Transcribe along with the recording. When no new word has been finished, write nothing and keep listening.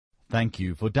Thank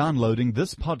you for downloading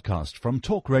this podcast from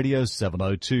Talk Radio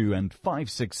 702 and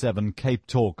 567 Cape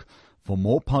Talk. For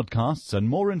more podcasts and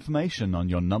more information on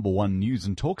your number one news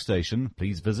and talk station,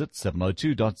 please visit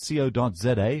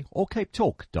 702.co.za or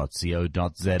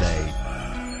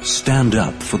capetalk.co.za. Stand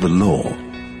up for the law.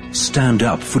 Stand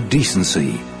up for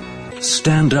decency.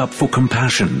 Stand up for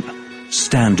compassion.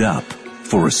 Stand up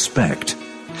for respect.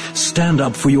 Stand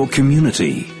up for your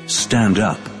community. Stand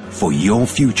up for your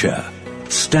future.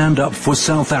 Stand up for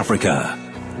South Africa.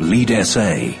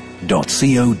 LeadSA.co.za.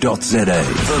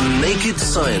 The Naked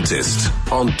Scientist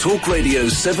on Talk Radio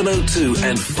 702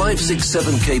 and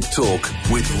 567 Cape Talk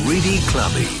with Reedy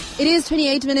Clubby. It is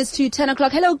 28 minutes to 10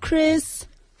 o'clock. Hello, Chris.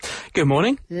 Good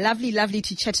morning. Lovely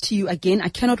to chat to you again. I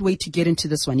cannot wait to get into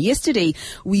this one. Yesterday,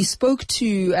 we spoke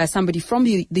to somebody from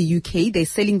the UK. They're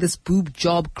selling this boob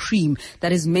job cream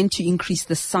that is meant to increase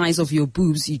the size of your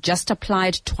boobs. You just apply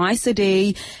it twice a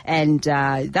day, and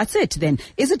that's it then.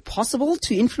 Is it possible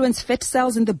to influence fat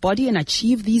cells in the body and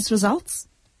achieve these results?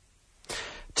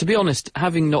 To be honest,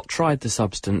 having not tried the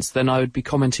substance, then I would be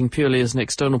commenting purely as an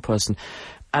external person.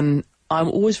 And I'm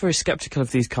always very sceptical of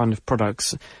these kind of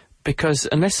products, because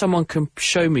unless someone can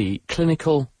show me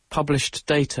clinical published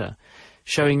data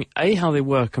showing A, how they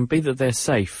work, and B, that they're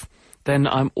safe, then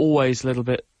I'm always a little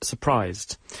bit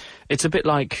surprised. It's a bit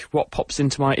like what pops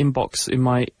into my inbox in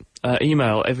my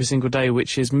email every single day,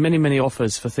 which is many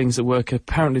offers for things that work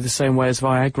apparently the same way as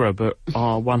Viagra but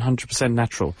are 100%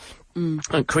 natural.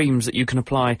 And creams that you can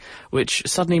apply which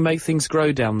suddenly make things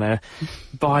grow down there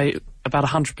by about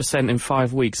 100% in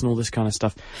 5 weeks and all this kind of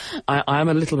stuff. I am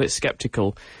a little bit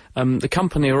sceptical. The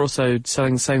company are also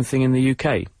selling the same thing in the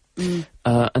UK.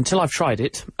 Until I've tried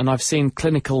it and I've seen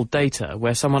clinical data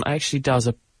where someone actually does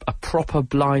a proper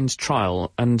blind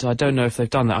trial, and I don't know if they've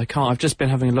done that. I've just been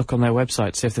having a look on their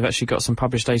website to see if they've actually got some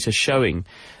published data showing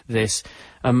this.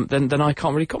 Then I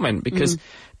can't really comment, because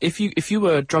if you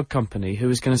were a drug company who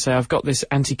was going to say, I've got this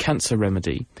anti-cancer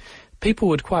remedy, people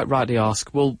would quite rightly ask,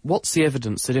 well, what's the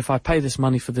evidence that if I pay this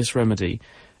money for this remedy,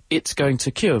 it's going to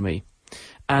cure me?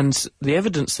 And the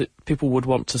evidence that people would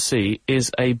want to see is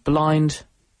a blind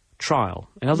trial.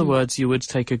 In other words, you would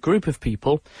take a group of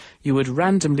people, you would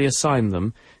randomly assign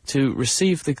them to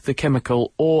receive the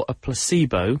chemical or a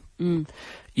placebo.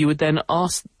 You would then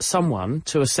ask someone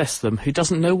to assess them who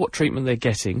doesn't know what treatment they're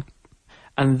getting,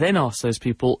 and then ask those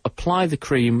people, apply the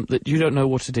cream that you don't know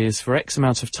what it is for X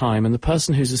amount of time, and the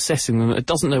person who's assessing them that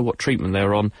doesn't know what treatment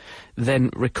they're on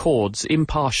then records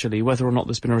impartially whether or not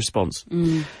there's been a response.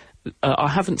 I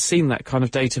haven't seen that kind of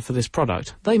data for this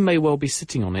product. They may well be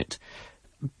sitting on it,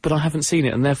 but I haven't seen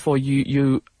it, and therefore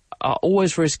you are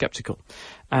always very sceptical.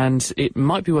 And it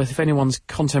might be worth, if anyone's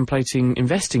contemplating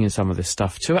investing in some of this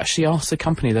stuff, to actually ask the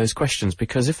company those questions,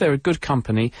 because if they're a good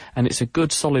company and it's a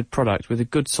good solid product with a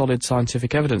good solid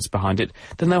scientific evidence behind it,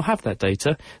 then they'll have that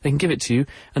data, they can give it to you,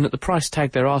 and at the price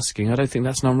tag they're asking, I don't think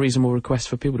that's an unreasonable request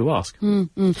for people to ask.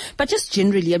 But just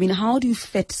generally, I mean, how do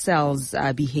fat cells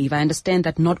behave? I understand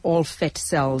that not all fat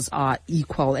cells are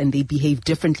equal and they behave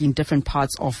differently in different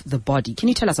parts of the body. Can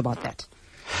you tell us about that?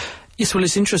 Yes, well,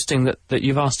 it's interesting that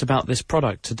you've asked about this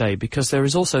product today, because there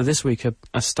is also this week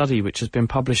a study which has been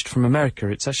published from America.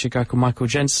 It's actually a guy called Michael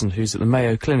Jensen, who's at the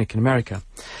Mayo Clinic in America.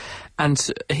 And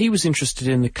he was interested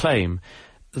in the claim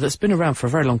that's been around for a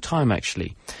very long time,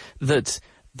 actually, that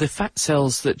the fat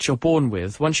cells that you're born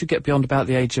with, once you get beyond about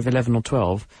the age of 11 or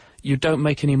 12, you don't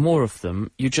make any more of them.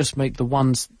 You just make the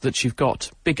ones that you've got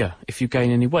bigger if you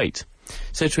gain any weight.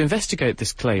 So to investigate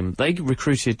this claim, they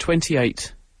recruited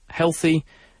 28 healthy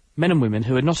men and women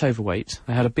who are not overweight.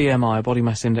 They had a BMI, a body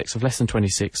mass index of less than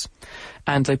 26,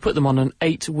 and they put them on an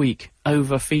 8-week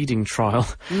overfeeding trial.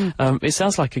 It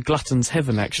sounds like a glutton's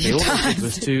heaven, actually. All they did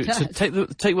was to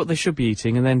take what they should be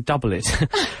eating and then double it.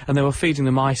 And they were feeding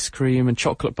them ice cream and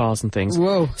chocolate bars and things.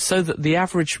 Whoa. So that the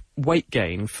average weight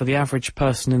gain for the average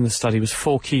person in the study was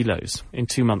 4 kilos in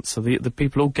 2 months. So the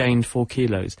people all gained 4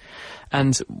 kilos.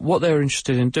 And what they were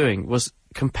interested in doing was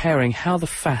comparing how the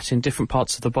fat in different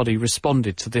parts of the body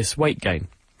responded to this weight gain.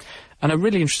 And a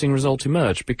really interesting result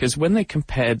emerged, because when they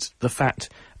compared the fat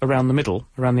around the middle,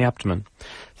 around the abdomen,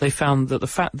 they found that the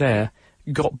fat there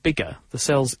got bigger, the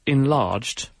cells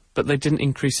enlarged, but they didn't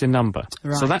increase in number.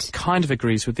 Right. So that kind of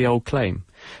agrees with the old claim.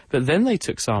 But then they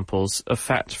took samples of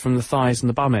fat from the thighs and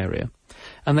the bum area,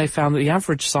 and they found that the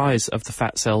average size of the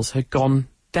fat cells had gone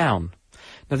down.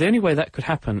 Now, the only way that could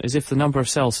happen is if the number of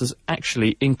cells has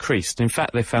actually increased. In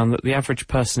fact, they found that the average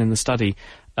person in the study,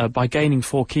 by gaining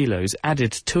 4 kilos,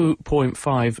 added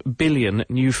 2.5 billion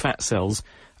new fat cells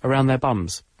around their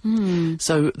bums.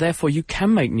 So, therefore, you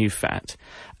can make new fat,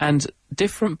 and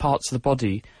different parts of the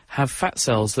body have fat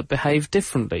cells that behave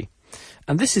differently.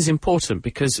 And this is important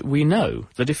because we know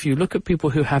that if you look at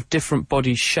people who have different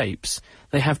body shapes,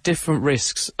 they have different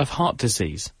risks of heart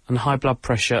disease and high blood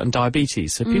pressure and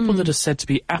diabetes. So people that are said to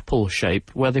be apple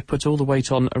shape, where they put all the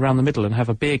weight on around the middle and have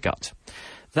a beer gut,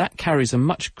 that carries a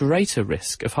much greater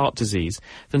risk of heart disease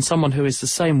than someone who is the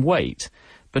same weight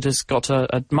but has got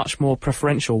a much more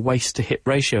preferential waist-to-hip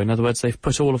ratio. In other words, they've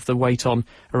put all of the weight on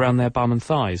around their bum and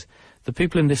thighs. The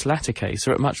people in this latter case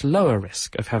are at much lower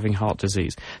risk of having heart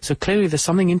disease. So clearly there's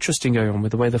something interesting going on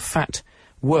with the way the fat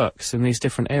works in these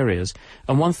different areas.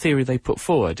 And one theory they put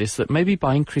forward is that maybe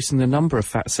by increasing the number of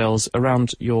fat cells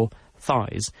around your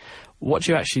thighs, what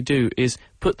you actually do is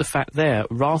put the fat there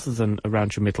rather than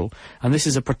around your middle, and this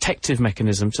is a protective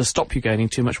mechanism to stop you gaining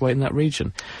too much weight in that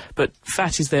region. But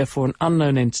fat is therefore an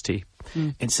unknown entity.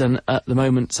 It's at the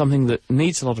moment something that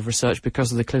needs a lot of research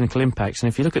because of the clinical impacts. And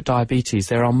if you look at diabetes,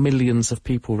 there are millions of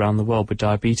people around the world with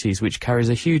diabetes, which carries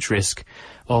a huge risk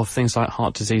of things like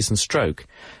heart disease and stroke.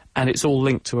 And it's all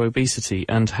linked to obesity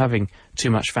and having too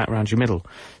much fat around your middle.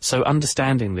 So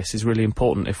understanding this is really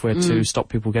important if we're to stop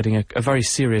people getting a very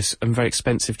serious and very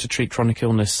expensive to treat chronic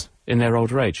illness in their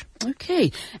older age.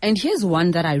 Okay, and here's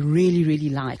one that I really, really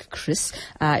like, Chris.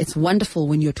 It's wonderful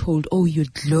when you're told, oh, you're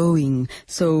glowing.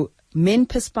 So men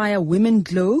perspire, women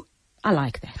glow. I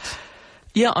like that.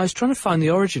 Yeah, I was trying to find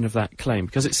the origin of that claim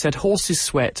because it said horses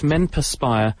sweat, men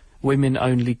perspire, women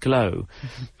only glow.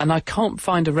 And I can't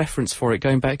find a reference for it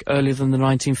going back earlier than the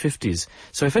 1950s.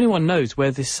 So if anyone knows where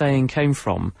this saying came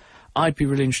from, I'd be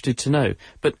really interested to know.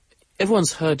 But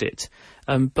everyone's heard it.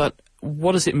 But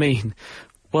what does it mean?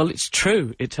 Well, it's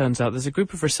true, it turns out. There's a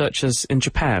group of researchers in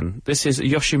Japan. This is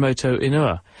Yoshimoto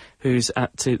Inoue, who's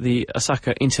at the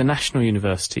Osaka International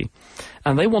University.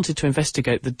 And they wanted to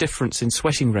investigate the difference in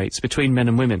sweating rates between men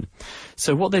and women.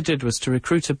 So what they did was to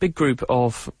recruit a big group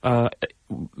of,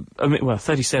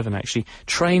 37 actually,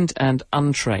 trained and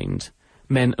untrained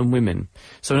men and women.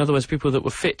 So in other words, people that were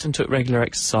fit and took regular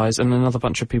exercise, and another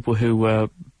bunch of people who were a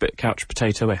bit couch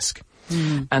potato-esque.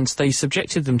 And they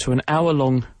subjected them to an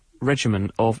hour-long regimen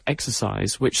of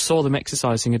exercise, which saw them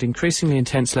exercising at increasingly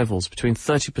intense levels between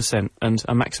 30% and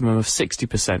a maximum of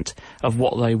 60% of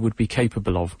what they would be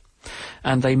capable of.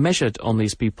 And they measured on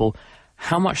these people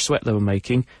how much sweat they were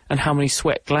making and how many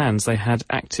sweat glands they had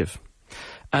active.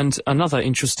 And another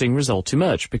interesting result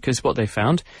emerged, because what they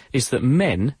found is that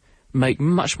men make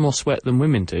much more sweat than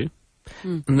women do,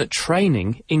 and that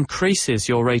training increases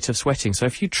your rate of sweating. So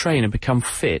if you train and become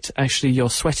fit, actually your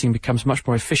sweating becomes much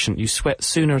more efficient. You sweat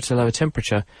sooner at a lower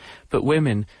temperature, but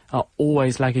women are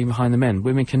always lagging behind the men.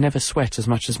 Women can never sweat as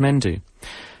much as men do.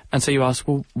 And so you ask,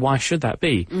 well, why should that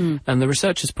be? And the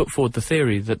researchers put forward the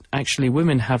theory that actually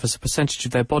women have, as a percentage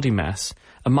of their body mass,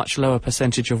 a much lower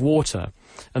percentage of water,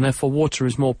 and therefore water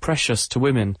is more precious to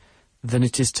women than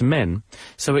it is to men.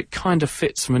 So it kind of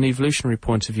fits from an evolutionary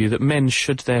point of view that men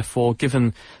should therefore,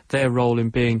 given their role in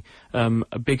being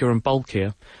bigger and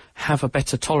bulkier, have a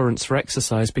better tolerance for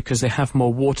exercise because they have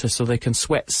more water, so they can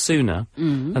sweat sooner,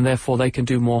 and therefore they can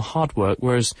do more hard work,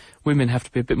 whereas women have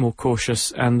to be a bit more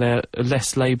cautious and they're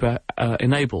less labour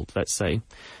enabled, let's say,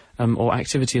 or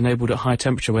activity enabled at high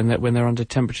temperature when they're under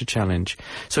temperature challenge.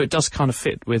 So it does kind of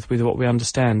fit with what we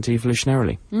understand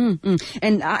evolutionarily.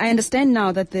 And I understand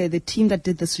now that the team that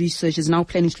did this research is now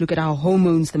planning to look at how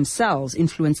hormones themselves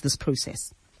influence this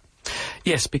process.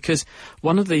 Yes, because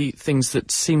one of the things that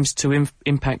seems to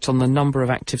impact on the number of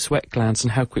active sweat glands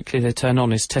and how quickly they turn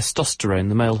on is testosterone,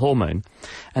 the male hormone.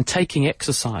 And taking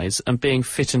exercise and being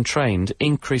fit and trained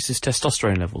increases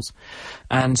testosterone levels.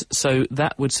 And so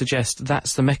that would suggest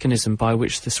that's the mechanism by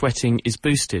which the sweating is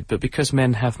boosted. But because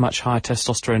men have much higher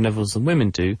testosterone levels than women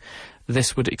do,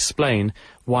 this would explain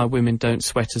why women don't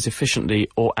sweat as efficiently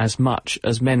or as much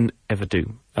as men ever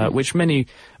do, which many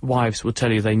wives will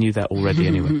tell you they knew that already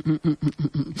anyway.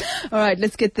 All right,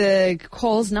 let's get the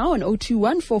calls now on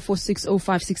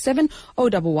 021-446-0567,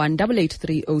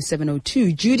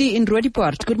 011-883-0702. Judy in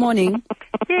Roodepoort, good morning.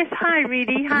 Yes, hi,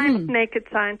 Reedy. Hi, Naked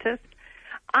Scientist.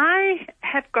 I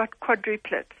have got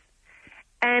quadruplets,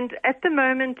 and at the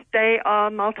moment they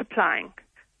are multiplying,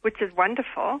 which is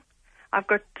wonderful. I've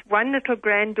got one little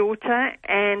granddaughter,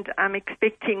 and I'm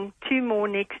expecting 2 more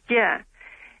next year.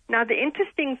 Now, the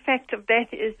interesting fact of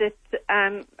that is that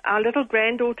our little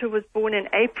granddaughter was born in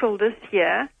April this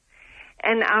year,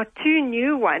 and our 2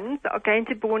 new ones are going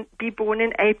to be born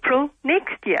in April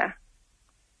next year.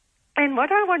 And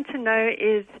what I want to know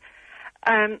is,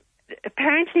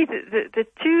 apparently the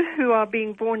 2 who are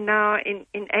being born now in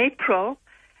April,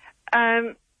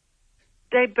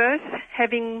 they're both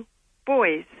having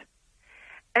boys.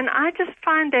 And I just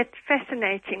find that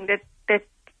fascinating that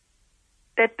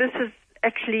this is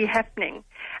actually happening.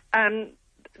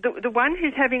 The one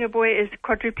who's having a boy is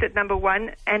quadruplet number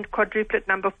 1 and quadruplet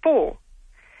number 4.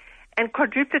 And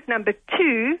quadruplet number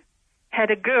 2 had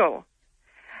a girl.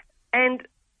 And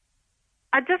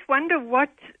I just wonder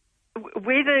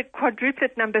whether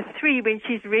quadruplet number 3, when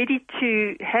she's ready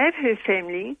to have her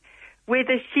family,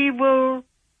 whether she will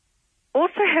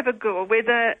also have a girl,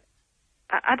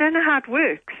 I don't know how it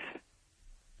works.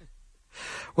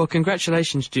 Well,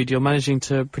 congratulations, Judy. You're managing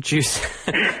to produce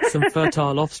some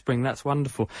fertile offspring. That's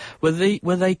wonderful. Were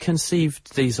they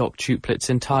conceived, these octuplets,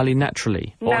 entirely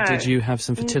naturally? No. Or did you have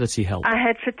some fertility help? I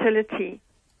had fertility.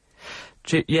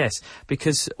 Yes,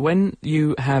 because when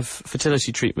you have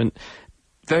fertility treatment,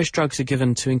 various drugs are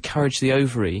given to encourage the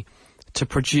ovary to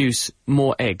produce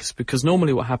more eggs, because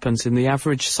normally what happens in the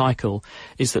average cycle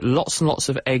is that lots and lots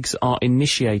of eggs are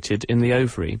initiated in the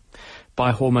ovary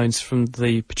by hormones from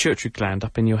the pituitary gland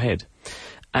up in your head.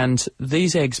 And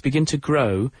these eggs begin to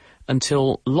grow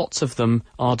until lots of them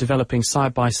are developing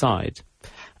side by side,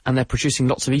 and they're producing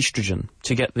lots of estrogen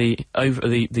to get the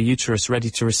uterus ready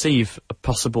to receive a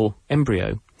possible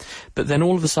embryo. But then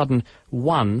all of a sudden,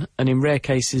 one, and in rare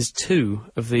cases 2,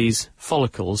 of these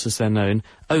follicles, as they're known,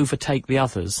 overtake the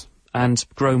others and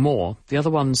grow more. The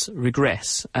other ones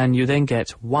regress, and you then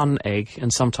get 1 egg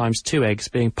and sometimes 2 eggs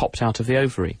being popped out of the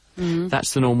ovary.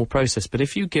 That's the normal process. But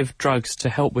if you give drugs to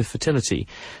help with fertility,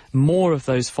 more of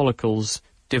those follicles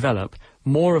develop,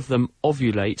 more of them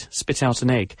ovulate, spit out an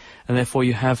egg, and therefore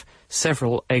you have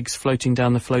several eggs floating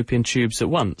down the fallopian tubes at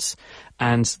once,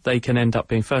 and they can end up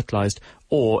being fertilized.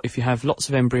 Or if you have lots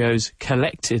of eggs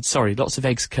collected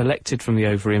from the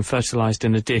ovary and fertilized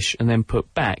in a dish and then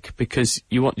put back, because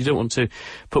you don't want to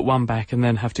put one back and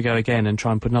then have to go again and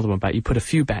try and put another one back. You put a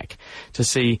few back to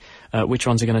see which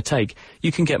ones are going to take.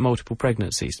 You can get multiple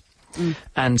pregnancies.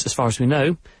 And as far as we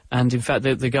know, and in fact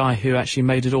the guy who actually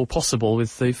made it all possible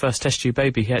with the first test tube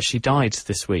baby, he actually died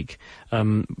this week.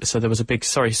 So there was a big,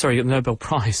 the Nobel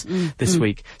Prize this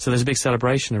week. So there's a big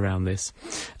celebration around this.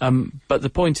 But the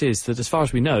point is that as far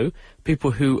as we know,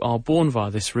 people who are born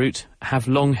via this route have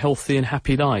long, healthy and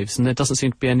happy lives, and there doesn't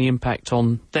seem to be any impact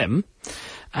on them.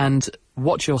 And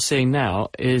what you're seeing now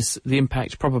is the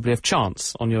impact probably of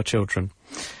chance on your children.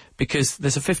 Because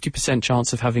there's a 50%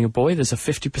 chance of having a boy, there's a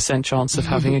 50% chance of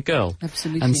having a girl.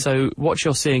 Absolutely. And so what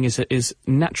you're seeing is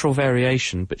natural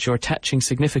variation, but you're attaching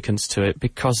significance to it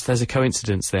because there's a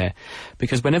coincidence there.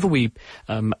 Because whenever we,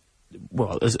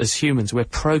 as humans, we're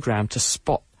programmed to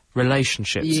spot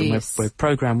relationships. Yes.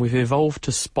 And we've evolved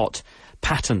to spot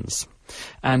patterns.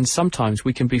 And sometimes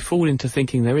we can be fooled into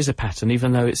thinking there is a pattern,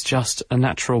 even though it's just a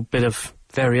natural bit of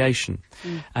variation.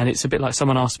 And it's a bit like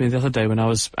someone asked me the other day when I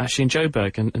was actually in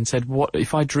Joburg and said, what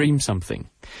if I dream something?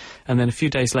 And then a few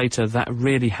days later that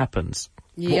really happens.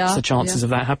 What's the chances of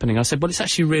that happening? I said, well, it's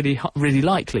actually really, really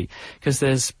likely, because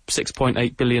there's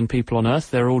 6.8 billion people on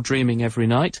Earth. They're all dreaming every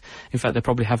night. In fact, they're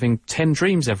probably having 10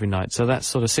 dreams every night. So that's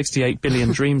sort of 68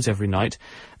 billion dreams every night.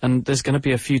 And there's going to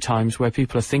be a few times where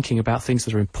people are thinking about things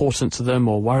that are important to them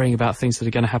or worrying about things that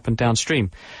are going to happen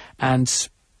downstream. And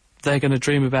they're going to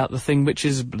dream about the thing which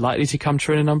is likely to come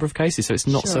true in a number of cases. So it's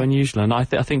not so unusual. And I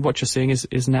think what you're seeing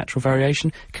is natural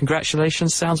variation.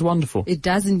 Congratulations. Sounds wonderful. It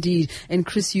does indeed. And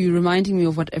Chris, you reminding me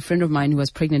of what a friend of mine who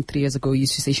was pregnant 3 years ago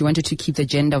used to say. She wanted to keep the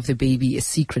gender of the baby a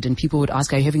secret, and people would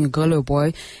ask her, are you having a girl or a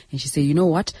boy? And she'd say, you know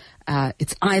what?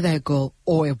 It's either a girl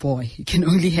or a boy. You can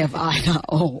only have either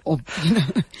or you know.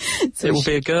 So it will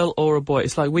be a girl or a boy.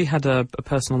 It's like we had a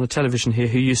person on the television here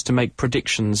who used to make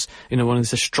predictions, one of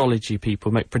these astrology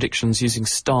people, make predictions using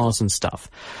stars and stuff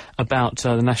about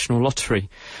the National Lottery.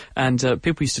 And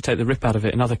people used to take the rip out of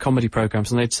it in other comedy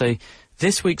programmes, and they'd say,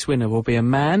 this week's winner will be a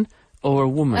man or a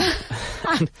woman.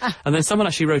 and then someone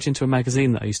actually wrote into a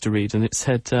magazine that I used to read, and it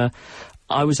said,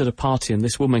 I was at a party and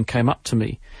this woman came up to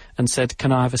me and said,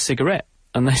 can I have a cigarette?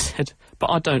 And they said, but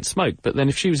I don't smoke. But then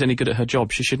if she was any good at her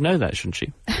job, she should know that, shouldn't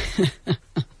she?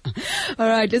 All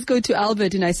right, let's go to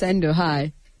Albert in Isando.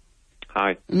 Hi.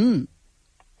 Hi.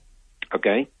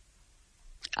 Okay.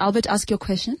 Albert, ask your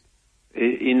question.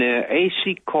 In an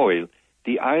AC coil,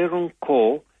 the iron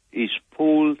core is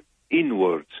pulled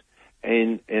inwards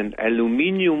and an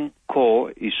aluminium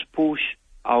core is pushed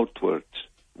outwards.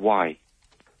 Why?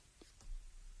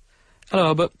 Hello,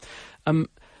 Albert.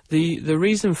 The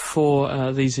reason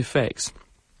for these effects,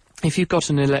 if you've got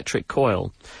an electric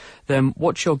coil, then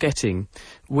what you're getting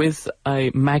with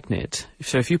a magnet,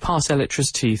 so if you pass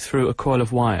electricity through a coil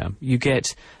of wire, you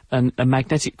get a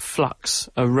magnetic flux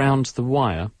around the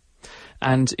wire.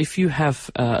 And if you have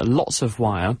lots of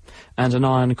wire and an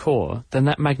iron core, then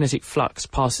that magnetic flux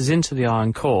passes into the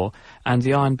iron core and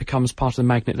the iron becomes part of the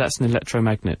magnet. That's an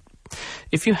electromagnet.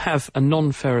 If you have a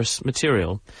non-ferrous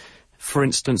material, for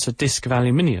instance a disc of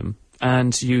aluminium,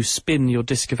 and you spin your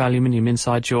disc of aluminium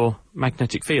inside your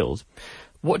magnetic field,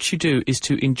 what you do is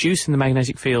to induce in the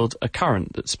magnetic field a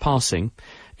current that's passing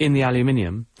in the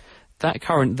aluminium. That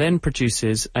current then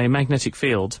produces a magnetic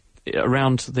field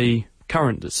around the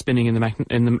current that's spinning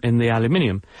in the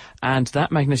aluminium, and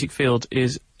that magnetic field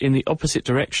is in the opposite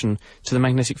direction to the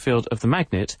magnetic field of the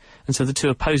magnet, and so the two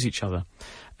oppose each other,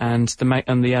 and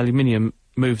the aluminium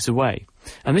moves away.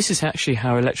 And this is actually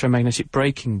how electromagnetic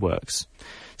braking works.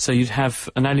 So you'd have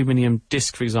an aluminium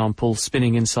disc, for example,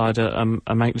 spinning inside a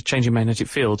changing magnetic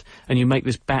field, and you make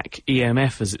this back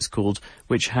EMF, as it's called,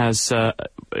 which has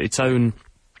its own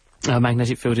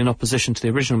magnetic field in opposition to the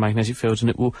original magnetic field, and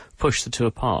it will push the two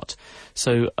apart.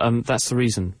 So that's the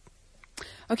reason.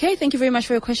 Okay, thank you very much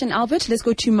for your question, Albert. Let's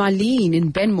go to Marlene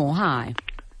in Benmore. Hi.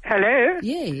 Hello.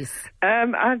 Yes.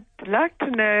 I'd like to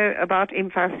know about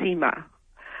emphysema.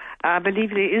 I believe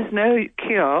there is no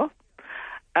cure.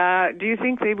 Do you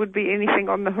think there would be anything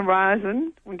on the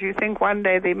horizon? Do you think one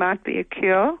day there might be a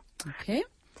cure? Okay.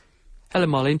 Hello,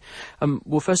 Marlene.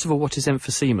 Well, first of all, what is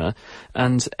emphysema?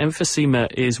 And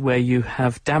emphysema is where you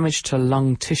have damage to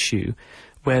lung tissue,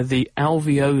 where the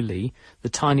alveoli, the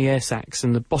tiny air sacs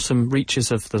and the bottom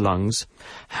reaches of the lungs,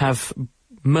 have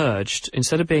merged.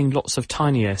 Instead of being lots of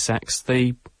tiny air sacs,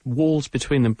 the walls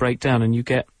between them break down and you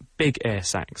get big air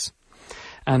sacs.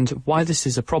 And why this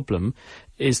is a problem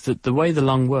is that the way the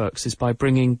lung works is by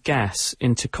bringing gas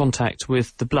into contact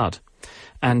with the blood.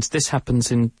 And this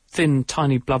happens in thin,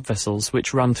 tiny blood vessels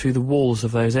which run through the walls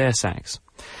of those air sacs.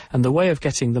 And the way of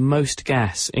getting the most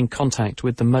gas in contact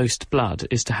with the most blood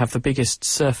is to have the biggest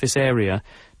surface area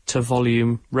to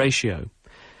volume ratio.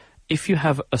 If you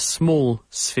have a small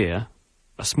sphere,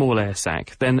 a small air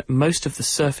sac, then most of the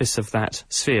surface of that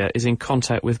sphere is in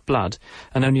contact with blood,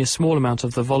 and only a small amount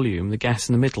of the volume, the gas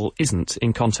in the middle, isn't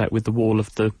in contact with the wall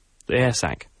of the air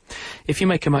sac. If you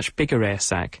make a much bigger air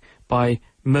sac by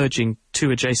merging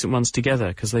two adjacent ones together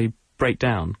because they break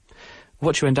down,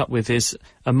 what you end up with is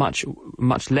a much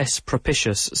less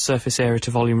propitious surface area to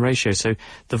volume ratio. So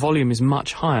the volume is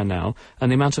much higher now,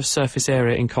 and the amount of surface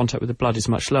area in contact with the blood is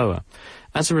much lower.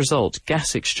 As a result,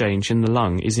 gas exchange in the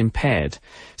lung is impaired.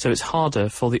 So it's harder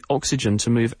for the oxygen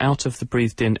to move out of the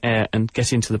breathed-in air and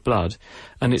get into the blood,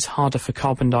 and it's harder for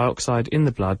carbon dioxide in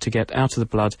the blood to get out of the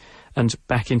blood and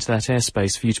back into that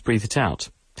airspace for you to breathe it out.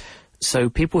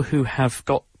 So people who have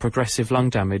got progressive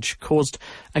lung damage, caused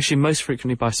actually most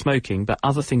frequently by smoking, but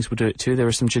other things will do it too. There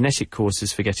are some genetic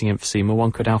causes for getting emphysema.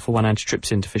 One could alpha-1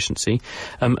 antitrypsin deficiency,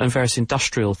 and various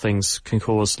industrial things can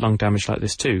cause lung damage like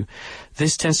this too.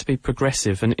 This tends to be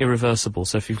progressive and irreversible.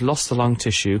 So if you've lost the lung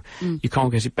tissue, you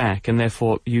can't get it back, and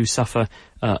therefore you suffer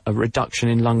a reduction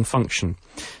in lung function.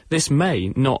 This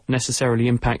may not necessarily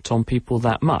impact on people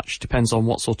that much, depends on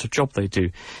what sort of job they do,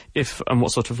 and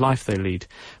what sort of life they lead.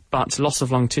 But loss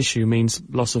of lung tissue means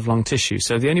loss of lung tissue.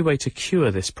 So the only way to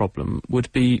cure this problem would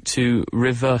be to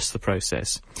reverse the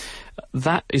process.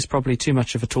 That is probably too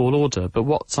much of a tall order, but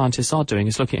what scientists are doing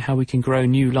is looking at how we can grow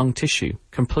new lung tissue,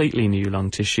 completely new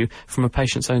lung tissue, from a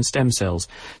patient's own stem cells.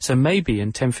 So maybe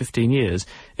in 10-15 years,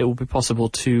 it will be possible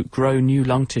to grow new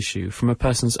lung tissue from a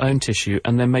person's own tissue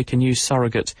and then make a new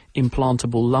surrogate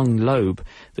implantable lung lobe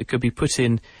that could be put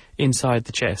inside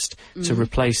the chest to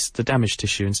replace the damaged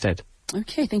tissue instead.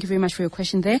 Okay, thank you very much for your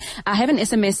question there. I have an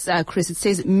SMS, Chris. It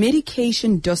says,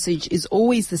 medication dosage is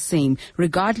always the same,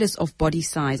 regardless of body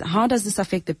size. How does this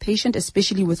affect the patient,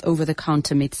 especially with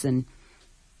over-the-counter medicine?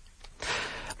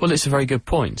 Well, it's a very good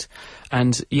point.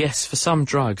 And yes, for some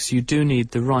drugs, you do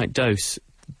need the right dose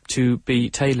to be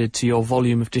tailored to your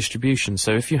volume of distribution.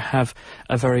 So if you have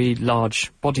a very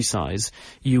large body size,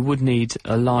 you would need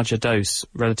a larger dose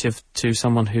relative to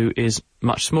someone who is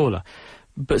much smaller.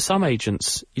 But some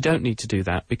agents, you don't need to do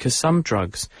that, because some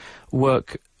drugs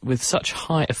work with such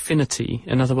high affinity.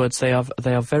 In other words, they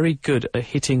are very good at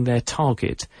hitting their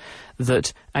target,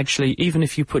 that actually even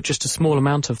if you put just a small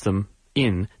amount of them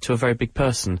in to a very big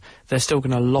person, they're still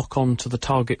going to lock on to the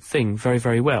target thing very,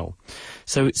 very well.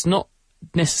 So it's not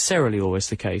necessarily always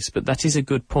the case, but that is a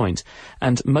good point.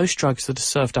 And most drugs that are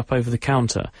served up over the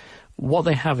counter, what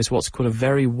they have is what's called a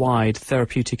very wide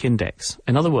therapeutic index.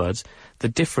 In other words, the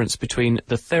difference between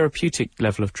the therapeutic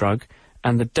level of drug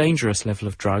and the dangerous level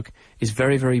of drug is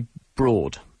very, very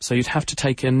broad. So you'd have to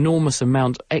take an enormous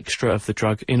amount extra of the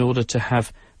drug in order to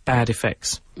have bad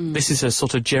effects. This is a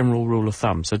sort of general rule of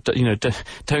thumb, so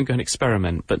don't go and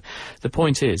experiment. But the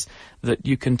point is that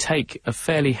you can take a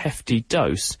fairly hefty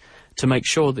dose to make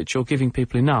sure that you're giving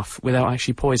people enough without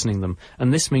actually poisoning them.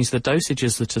 And this means the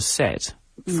dosages that are set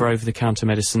for over-the-counter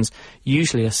medicines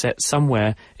usually are set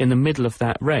somewhere in the middle of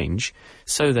that range,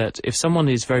 so that if someone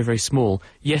is very, very small,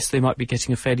 yes, they might be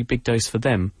getting a fairly big dose for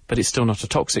them, but it's still not a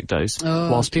toxic dose.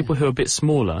 Whilst people who are a bit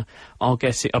smaller are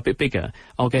getting a bit bigger,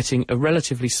 are getting a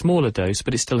relatively smaller dose,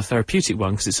 but it's still a therapeutic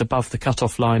one because it's above the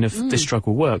cut-off line of this drug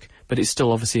will work, but it's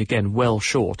still obviously, again, well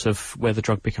short of where the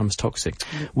drug becomes toxic.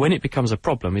 When it becomes a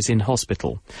problem is in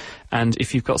hospital. And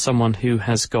if you've got someone who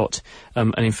has got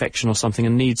an infection or something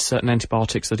and needs certain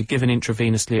antibiotics that are given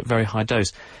intravenously at very high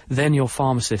dose, then your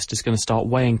pharmacist is going to start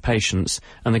weighing patients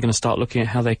and they're going to start looking at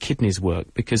how their kidneys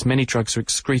work, because many drugs are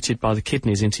excreted by the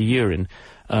kidneys into urine,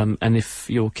 and if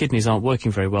your kidneys aren't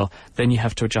working very well, then you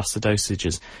have to adjust the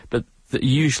dosages. But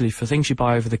usually for things you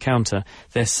buy over the counter,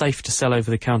 they're safe to sell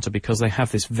over the counter because they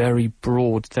have this very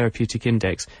broad therapeutic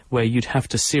index where you'd have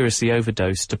to seriously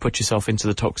overdose to put yourself into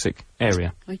the toxic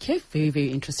area. Okay, very,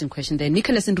 very interesting question there.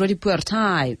 Nicholas in Roodepoort,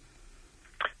 hi.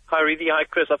 Hi, Rudy. Hi,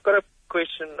 Chris. I've got a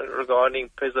question regarding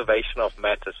preservation of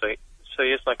matter. So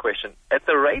here's my question. At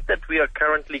the rate that we are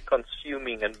currently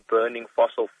consuming and burning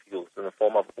fossil fuels in the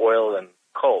form of oil and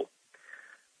coal,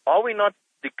 are we not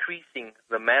decreasing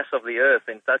the mass of the Earth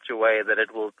in such a way that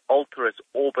it will alter its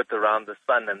orbit around the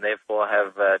sun and therefore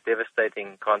have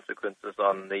devastating consequences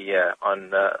on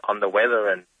the weather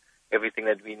and everything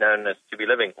that we know as to be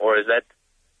living? Or is that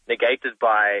negated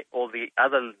by all the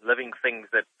other living things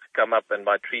that come up and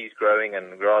by trees growing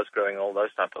and grass growing, all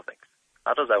those type of things?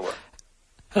 How does that work?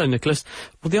 Hello, Nicholas.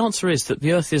 Well, the answer is that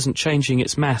the Earth isn't changing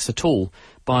its mass at all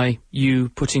by you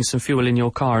putting some fuel in your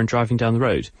car and driving down the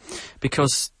road,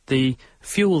 because the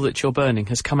fuel that you're burning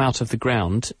has come out of the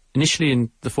ground, initially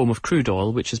in the form of crude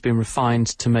oil, which has been refined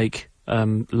to make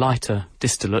lighter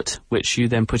distillate, which you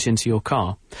then put into your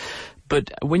car.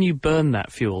 But when you burn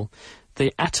that fuel,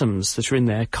 the atoms that are in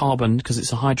there, carbon, because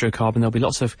it's a hydrocarbon, there'll be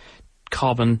lots of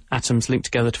carbon atoms linked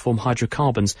together to form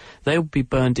hydrocarbons. They will be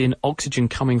burned in, oxygen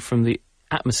coming from the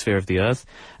atmosphere of the Earth,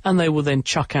 and they will then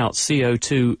chuck out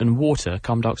CO2 and water,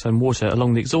 carbon dioxide and water,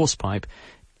 along the exhaust pipe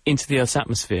into the Earth's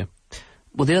atmosphere.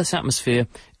 Well, the Earth's atmosphere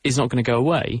is not going to go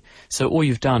away, so all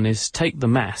you've done is take the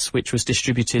mass which was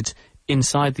distributed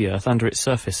inside the Earth under its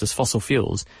surface as fossil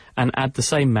fuels and add the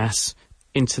same mass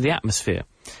into the atmosphere,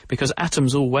 because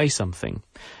atoms all weigh something.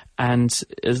 And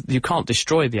you can't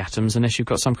destroy the atoms unless you've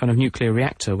got some kind of nuclear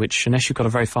reactor, which, unless you've got a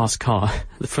very fast car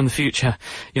from the future,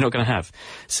 you're not going to have.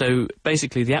 So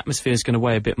basically the atmosphere is going to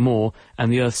weigh a bit more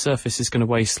and the Earth's surface is going to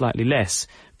weigh slightly less.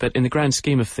 But in the grand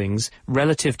scheme of things,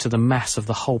 relative to the mass of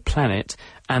the whole planet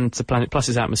and the planet plus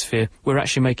its atmosphere, we're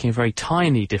actually making a very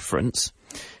tiny difference.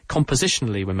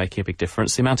 Compositionally, we're making a big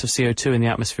difference. The amount of CO2 in the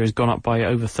atmosphere has gone up by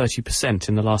over 30%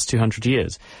 in the last 200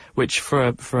 years, which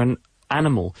for an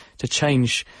animal to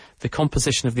change the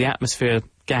composition of the atmosphere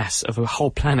gas of a whole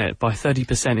planet by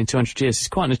 30% in 200 years is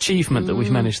quite an achievement that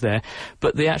we've managed there.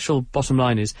 But the actual bottom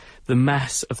line is the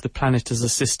mass of the planet as a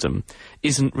system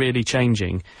isn't really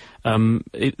changing.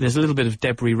 There's a little bit of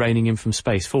debris raining in from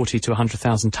space. 40 to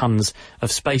 100,000 tons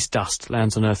of space dust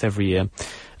lands on Earth every year,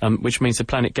 which means the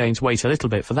planet gains weight a little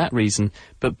bit for that reason.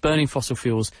 But burning fossil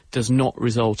fuels does not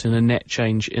result in a net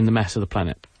change in the mass of the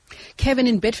planet. Kevin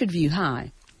in Bedfordview,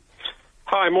 hi.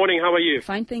 Hi, morning, how are you?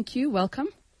 Fine, thank you. Welcome.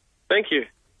 Thank you.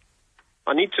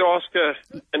 I need to ask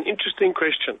an interesting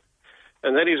question,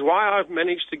 and that is why I've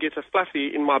managed to get a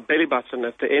fluffy in my belly button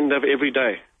at the end of every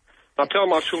day. I tell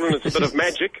my children it's a bit of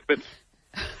magic, but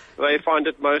they find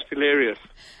it most hilarious.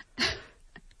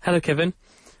 Hello, Kevin.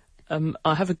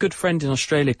 I have a good friend in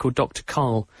Australia called Dr.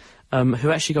 Carl,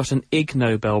 who actually got an Ig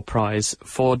Nobel Prize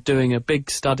for doing a big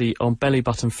study on belly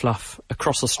button fluff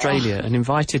across Australia and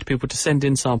invited people to send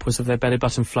in samples of their belly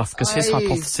button fluff because his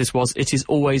hypothesis was it is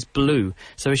always blue.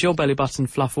 So is your belly button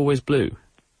fluff always blue?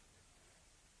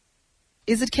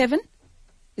 Is it, Kevin?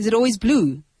 Is it always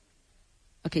blue?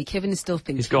 Okay, Kevin is still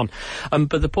thinking. He's gone.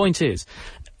 But the point is,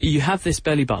 you have this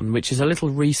belly button, which is a little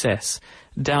recess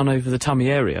down over the tummy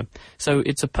area. So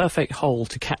it's a perfect hole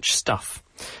to catch stuff.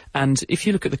 And if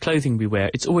you look at the clothing we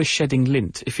wear, it's always shedding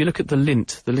lint. If you look at the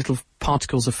lint, the little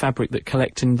particles of fabric that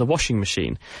collect in the washing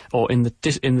machine or in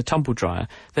the tumble dryer,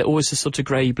 they're always a sort of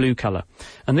grey-blue colour.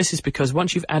 And this is because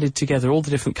once you've added together all the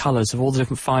different colours of all the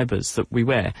different fibres that we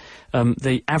wear,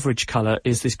 the average colour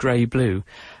is this grey-blue.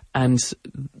 and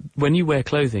when you wear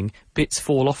clothing, bits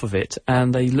fall off of it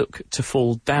and they look to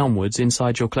fall downwards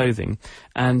inside your clothing,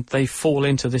 and they fall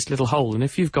into this little hole. And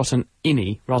if you've got an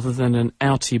innie rather than an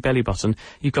outie belly button,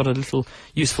 you've got a little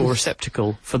useful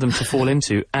receptacle for them to fall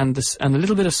into, and a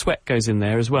little bit of sweat goes in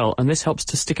there as well, and this helps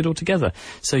to stick it all together.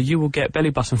 So you will get belly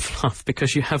button fluff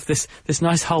because you have this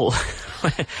nice hole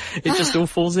where it just all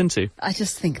falls into. I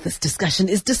just think this discussion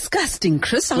is disgusting,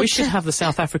 Chris. We should have the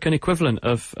South African equivalent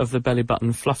of the belly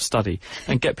button fluff study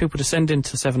and get people to send in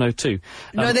to 702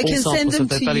 No, they all can samples send them of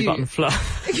their to belly you. button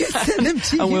fluff. You can send them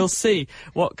to and you. we'll see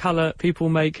what colour people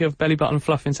make of belly button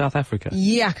fluff in South Africa.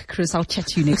 Yuck, Chris, I'll chat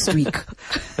to you next week.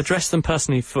 Address them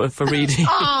personally for reading.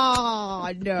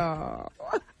 Oh, no.